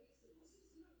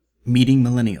Meeting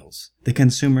Millennials, the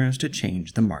Consumers to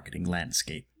Change the Marketing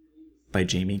Landscape by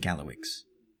Jamie Gallowix.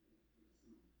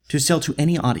 To sell to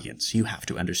any audience, you have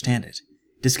to understand it.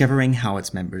 Discovering how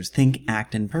its members think,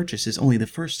 act, and purchase is only the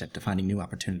first step to finding new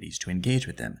opportunities to engage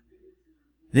with them.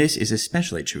 This is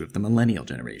especially true of the millennial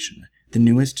generation, the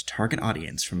newest target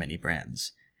audience for many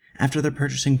brands. After their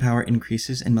purchasing power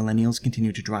increases and millennials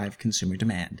continue to drive consumer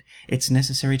demand, it's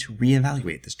necessary to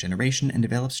reevaluate this generation and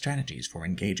develop strategies for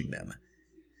engaging them.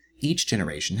 Each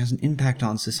generation has an impact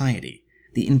on society.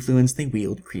 The influence they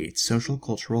wield creates social,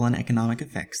 cultural, and economic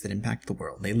effects that impact the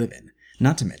world they live in,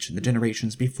 not to mention the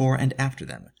generations before and after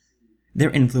them. Their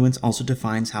influence also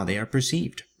defines how they are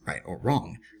perceived, right or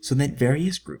wrong, so that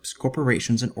various groups,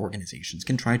 corporations, and organizations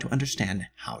can try to understand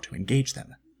how to engage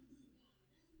them.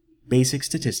 Basic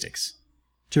statistics.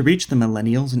 To reach the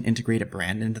millennials and integrate a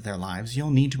brand into their lives, you'll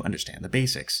need to understand the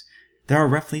basics. There are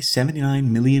roughly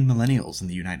 79 million millennials in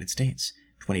the United States,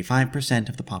 25%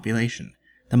 of the population.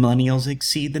 The millennials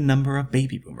exceed the number of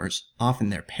baby boomers, often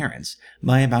their parents,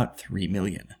 by about 3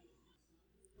 million.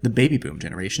 The baby boom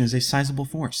generation is a sizable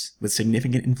force, with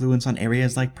significant influence on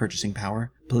areas like purchasing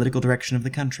power, political direction of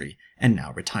the country, and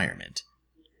now retirement.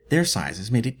 Their size has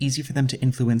made it easy for them to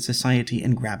influence society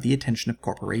and grab the attention of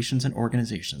corporations and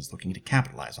organizations looking to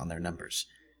capitalize on their numbers.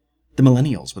 The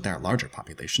millennials, with their larger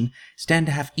population, stand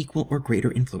to have equal or greater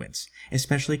influence,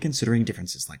 especially considering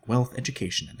differences like wealth,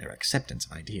 education, and their acceptance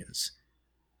of ideas.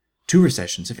 2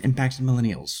 recessions have impacted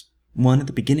millennials, one at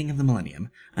the beginning of the millennium,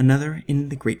 another in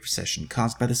the Great Recession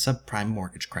caused by the subprime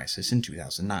mortgage crisis in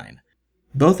 2009.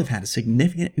 Both have had a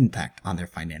significant impact on their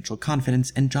financial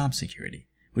confidence and job security,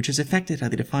 which has affected how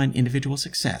they define individual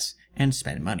success and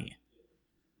spend money.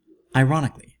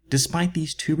 Ironically, despite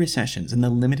these 2 recessions and the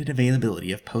limited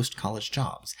availability of post-college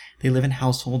jobs, they live in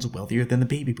households wealthier than the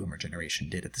baby boomer generation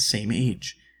did at the same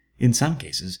age. In some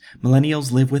cases,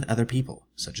 millennials live with other people,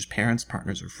 such as parents,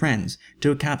 partners, or friends,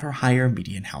 to account for higher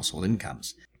median household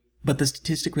incomes. But the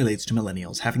statistic relates to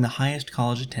millennials having the highest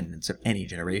college attendance of any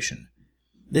generation.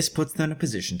 This puts them in a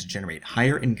position to generate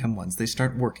higher income once they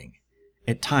start working.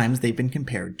 At times, they've been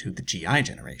compared to the GI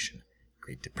generation,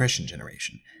 Great Depression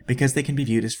generation, because they can be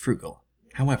viewed as frugal.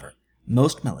 However,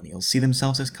 most millennials see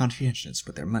themselves as conscientious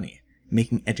with their money,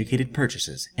 making educated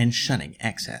purchases and shunning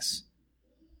excess.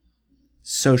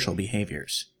 Social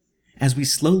behaviors. As we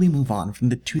slowly move on from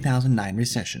the 2009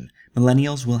 recession,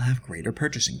 millennials will have greater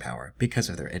purchasing power because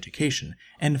of their education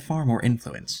and far more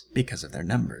influence because of their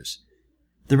numbers.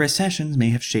 The recessions may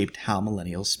have shaped how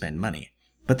millennials spend money,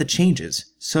 but the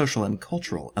changes, social and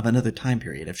cultural, of another time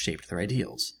period have shaped their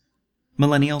ideals.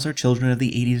 Millennials are children of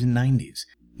the 80s and 90s,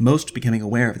 most becoming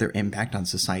aware of their impact on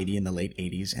society in the late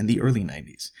 80s and the early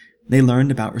 90s. They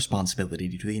learned about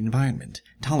responsibility to the environment,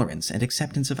 tolerance and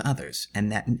acceptance of others,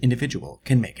 and that an individual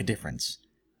can make a difference.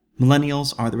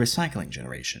 Millennials are the recycling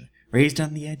generation, raised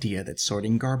on the idea that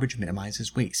sorting garbage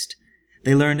minimizes waste.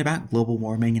 They learned about global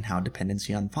warming and how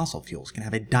dependency on fossil fuels can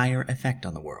have a dire effect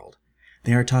on the world.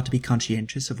 They are taught to be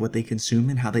conscientious of what they consume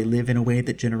and how they live in a way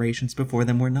that generations before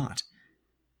them were not.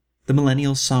 The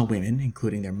millennials saw women,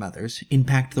 including their mothers,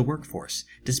 impact the workforce,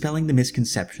 dispelling the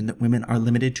misconception that women are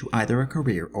limited to either a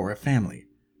career or a family.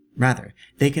 Rather,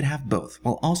 they could have both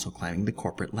while also climbing the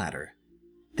corporate ladder.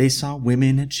 They saw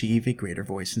women achieve a greater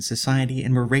voice in society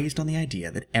and were raised on the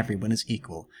idea that everyone is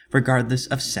equal, regardless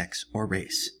of sex or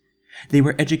race. They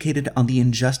were educated on the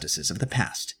injustices of the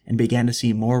past and began to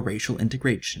see more racial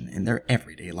integration in their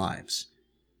everyday lives.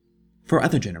 For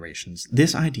other generations,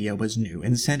 this idea was new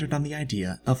and centered on the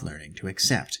idea of learning to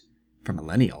accept. For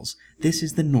millennials, this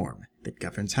is the norm that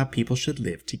governs how people should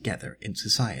live together in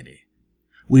society.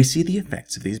 We see the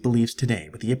effects of these beliefs today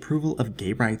with the approval of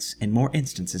gay rights and more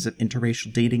instances of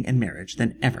interracial dating and marriage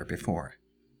than ever before.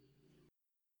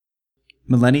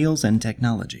 Millennials and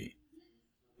technology.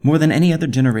 More than any other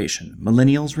generation,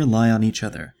 millennials rely on each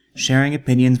other, sharing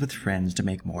opinions with friends to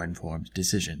make more informed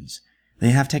decisions.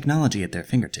 They have technology at their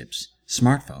fingertips,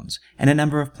 smartphones, and a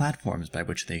number of platforms by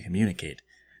which they communicate: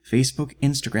 Facebook,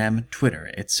 Instagram,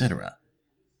 Twitter, etc.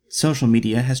 Social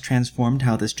media has transformed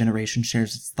how this generation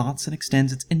shares its thoughts and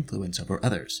extends its influence over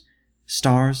others.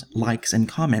 Stars, likes, and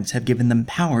comments have given them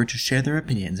power to share their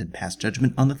opinions and pass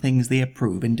judgment on the things they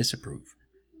approve and disapprove.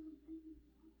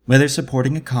 Whether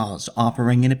supporting a cause,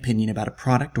 offering an opinion about a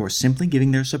product, or simply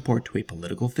giving their support to a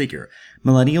political figure,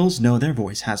 millennials know their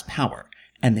voice has power,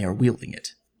 and they are wielding it.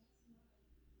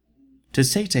 To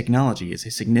say technology is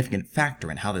a significant factor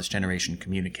in how this generation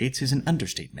communicates is an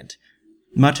understatement.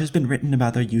 Much has been written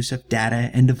about their use of data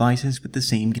and devices with the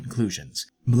same conclusions.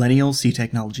 Millennials see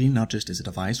technology not just as a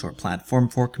device or platform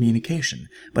for communication,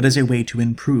 but as a way to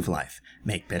improve life,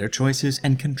 make better choices,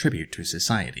 and contribute to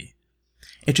society.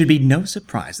 It should be no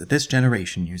surprise that this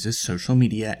generation uses social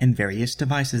media and various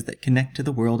devices that connect to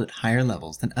the world at higher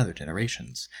levels than other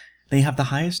generations. They have the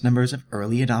highest numbers of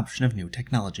early adoption of new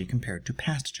technology compared to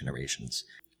past generations.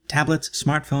 Tablets,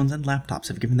 smartphones, and laptops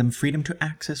have given them freedom to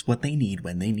access what they need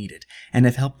when they need it, and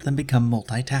have helped them become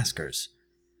multitaskers.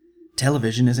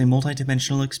 Television is a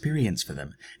multidimensional experience for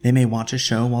them. They may watch a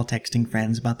show while texting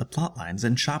friends about the plotlines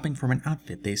and shopping for an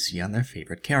outfit they see on their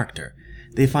favorite character.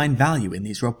 They find value in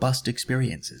these robust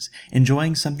experiences,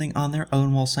 enjoying something on their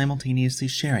own while simultaneously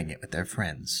sharing it with their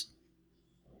friends.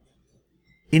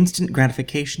 Instant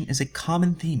gratification is a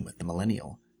common theme with the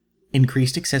millennial.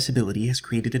 Increased accessibility has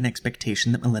created an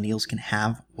expectation that millennials can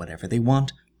have whatever they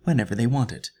want, whenever they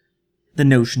want it. The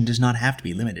notion does not have to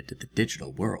be limited to the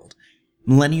digital world.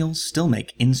 Millennials still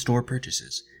make in-store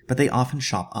purchases, but they often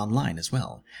shop online as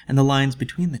well, and the lines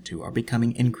between the two are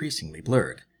becoming increasingly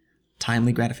blurred.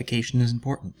 Timely gratification is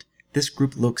important. This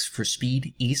group looks for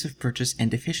speed, ease of purchase,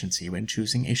 and efficiency when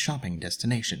choosing a shopping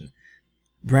destination.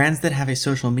 Brands that have a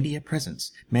social media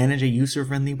presence, manage a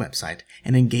user-friendly website,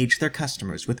 and engage their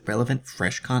customers with relevant,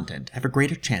 fresh content have a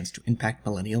greater chance to impact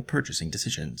millennial purchasing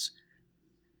decisions.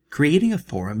 Creating a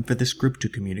forum for this group to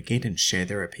communicate and share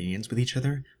their opinions with each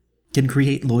other can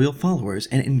create loyal followers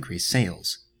and increase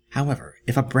sales. However,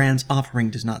 if a brand's offering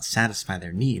does not satisfy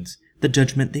their needs, the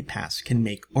judgment they pass can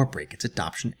make or break its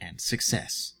adoption and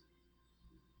success.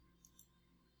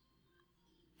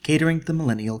 Catering to the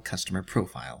millennial customer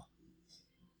profile.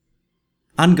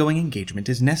 Ongoing engagement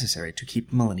is necessary to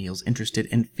keep millennials interested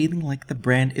and feeling like the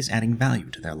brand is adding value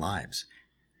to their lives.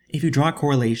 If you draw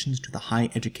correlations to the high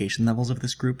education levels of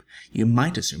this group, you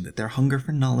might assume that their hunger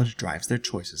for knowledge drives their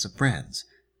choices of brands.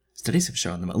 Studies have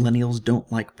shown that millennials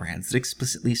don't like brands that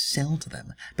explicitly sell to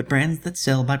them, but brands that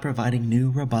sell by providing new,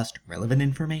 robust, relevant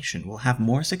information will have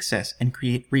more success and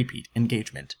create repeat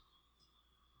engagement.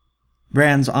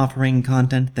 Brands offering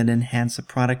content that enhance a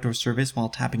product or service while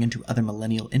tapping into other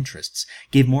millennial interests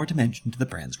give more dimension to the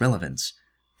brand's relevance.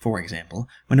 For example,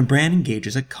 when a brand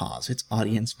engages a cause its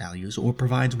audience values or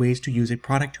provides ways to use a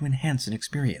product to enhance an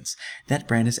experience, that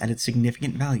brand has added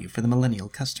significant value for the millennial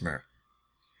customer.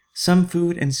 Some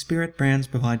food and spirit brands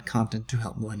provide content to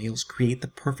help millennials create the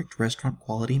perfect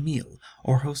restaurant-quality meal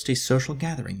or host a social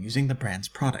gathering using the brand's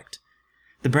product.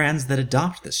 The brands that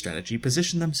adopt this strategy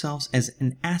position themselves as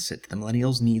an asset to the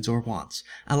millennials' needs or wants,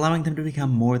 allowing them to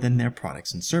become more than their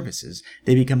products and services.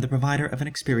 They become the provider of an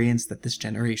experience that this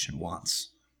generation wants.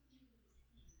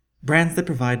 Brands that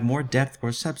provide more depth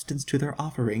or substance to their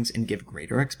offerings and give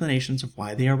greater explanations of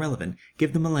why they are relevant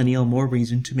give the millennial more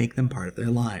reason to make them part of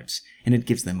their lives, and it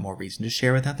gives them more reason to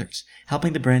share with others,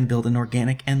 helping the brand build an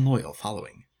organic and loyal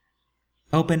following.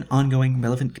 Open, ongoing,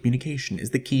 relevant communication is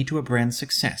the key to a brand's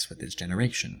success with this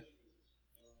generation.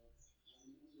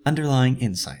 Underlying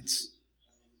insights.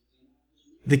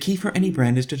 The key for any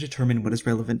brand is to determine what is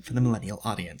relevant for the millennial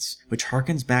audience, which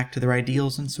harkens back to their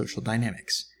ideals and social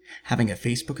dynamics. Having a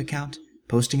Facebook account,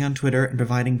 posting on Twitter, and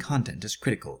providing content is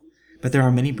critical, but there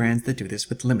are many brands that do this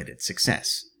with limited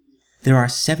success. There are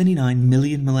 79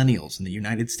 million millennials in the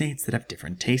United States that have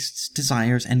different tastes,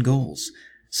 desires, and goals.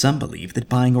 Some believe that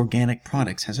buying organic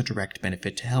products has a direct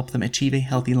benefit to help them achieve a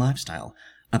healthy lifestyle.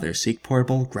 Others seek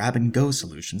portable, grab-and-go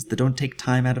solutions that don't take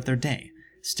time out of their day.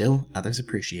 Still, others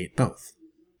appreciate both.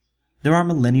 There are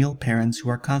millennial parents who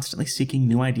are constantly seeking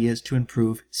new ideas to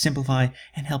improve, simplify,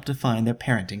 and help define their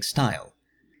parenting style.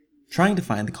 Trying to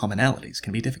find the commonalities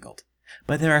can be difficult,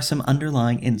 but there are some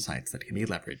underlying insights that can be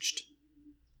leveraged.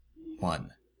 1.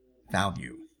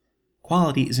 Value.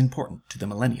 Quality is important to the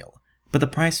millennial, but the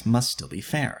price must still be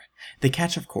fair. The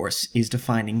catch, of course, is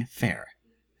defining fair.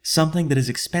 Something that is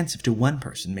expensive to one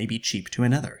person may be cheap to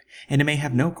another, and it may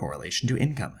have no correlation to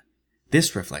income.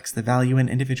 This reflects the value an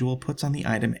individual puts on the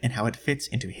item and how it fits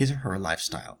into his or her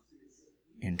lifestyle.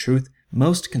 In truth,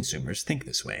 most consumers think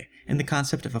this way, and the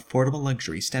concept of affordable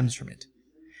luxury stems from it.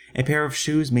 A pair of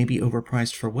shoes may be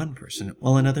overpriced for one person,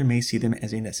 while another may see them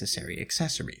as a necessary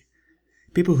accessory.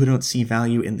 People who don't see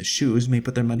value in the shoes may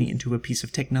put their money into a piece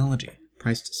of technology,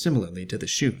 priced similarly to the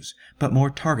shoes, but more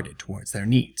targeted towards their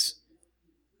needs.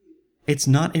 It's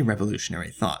not a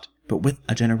revolutionary thought, but with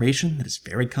a generation that is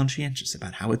very conscientious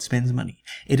about how it spends money,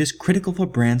 it is critical for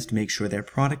brands to make sure their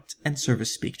product and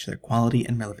service speak to their quality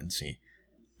and relevancy.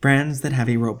 Brands that have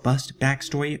a robust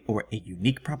backstory or a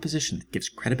unique proposition that gives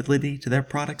credibility to their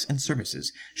products and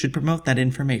services should promote that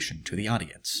information to the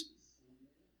audience.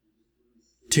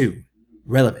 2.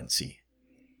 Relevancy.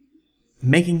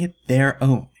 Making it their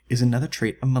own is another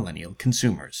trait of millennial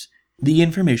consumers. The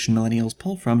information millennials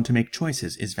pull from to make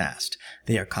choices is vast.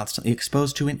 They are constantly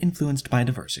exposed to and influenced by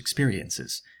diverse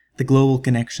experiences. The global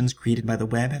connections created by the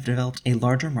web have developed a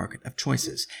larger market of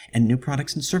choices, and new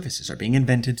products and services are being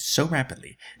invented so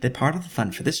rapidly that part of the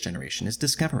fun for this generation is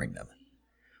discovering them.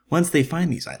 Once they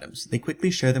find these items, they quickly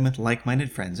share them with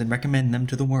like-minded friends and recommend them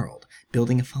to the world,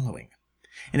 building a following.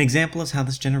 An example is how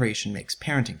this generation makes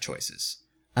parenting choices.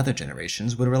 Other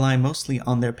generations would rely mostly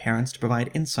on their parents to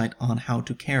provide insight on how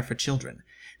to care for children.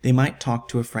 They might talk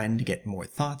to a friend to get more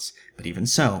thoughts, but even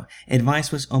so,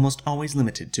 advice was almost always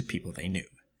limited to people they knew.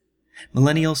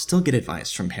 Millennials still get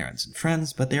advice from parents and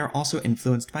friends, but they are also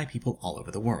influenced by people all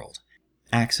over the world.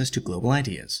 Access to global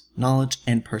ideas, knowledge,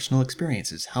 and personal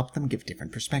experiences help them give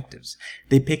different perspectives.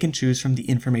 They pick and choose from the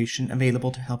information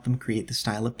available to help them create the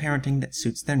style of parenting that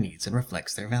suits their needs and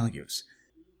reflects their values.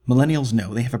 Millennials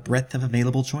know they have a breadth of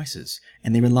available choices,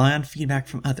 and they rely on feedback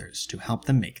from others to help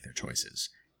them make their choices.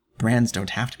 Brands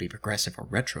don't have to be progressive or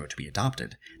retro to be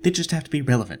adopted. They just have to be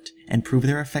relevant and prove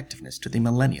their effectiveness to the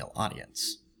millennial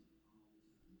audience.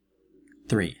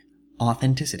 3.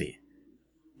 Authenticity.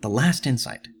 The last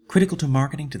insight, critical to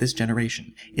marketing to this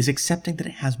generation, is accepting that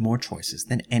it has more choices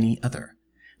than any other.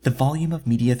 The volume of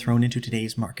media thrown into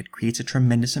today's market creates a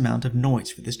tremendous amount of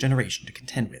noise for this generation to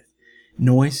contend with.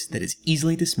 Noise that is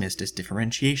easily dismissed as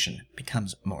differentiation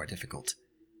becomes more difficult.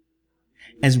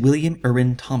 As William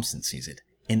Irwin Thompson sees it,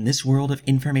 in this world of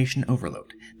information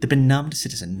overload, the benumbed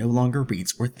citizen no longer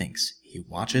reads or thinks, he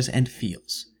watches and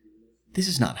feels. This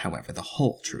is not, however, the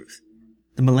whole truth.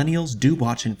 The millennials do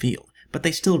watch and feel, but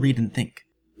they still read and think.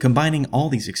 Combining all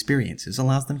these experiences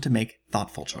allows them to make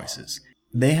thoughtful choices.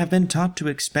 They have been taught to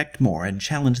expect more and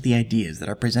challenge the ideas that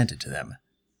are presented to them.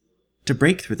 To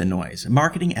break through the noise,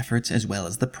 marketing efforts as well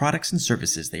as the products and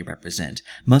services they represent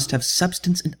must have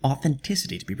substance and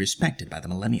authenticity to be respected by the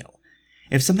millennial.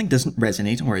 If something doesn't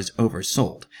resonate or is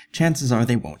oversold, chances are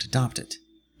they won't adopt it.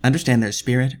 Understand their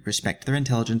spirit, respect their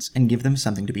intelligence, and give them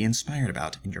something to be inspired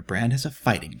about, and your brand has a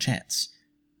fighting chance.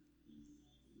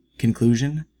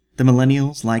 Conclusion: the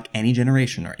millennials, like any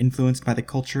generation, are influenced by the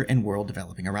culture and world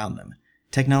developing around them.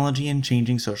 Technology and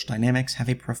changing social dynamics have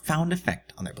a profound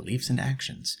effect on their beliefs and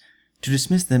actions. To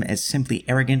dismiss them as simply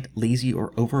arrogant, lazy,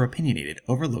 or over-opinionated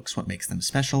overlooks what makes them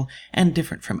special and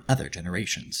different from other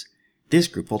generations. This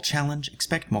group will challenge,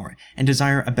 expect more, and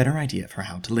desire a better idea for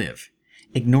how to live.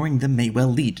 Ignoring them may well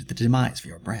lead to the demise of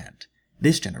your brand.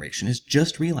 This generation is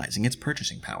just realizing its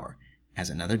purchasing power. As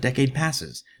another decade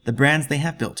passes, the brands they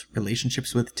have built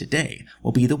relationships with today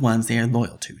will be the ones they are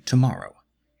loyal to tomorrow.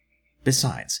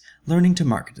 Besides, learning to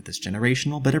market to this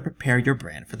generation will better prepare your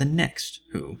brand for the next,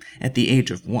 who, at the age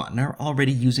of 1, are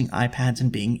already using iPads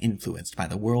and being influenced by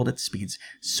the world at speeds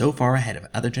so far ahead of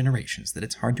other generations that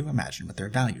it's hard to imagine what their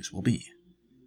values will be.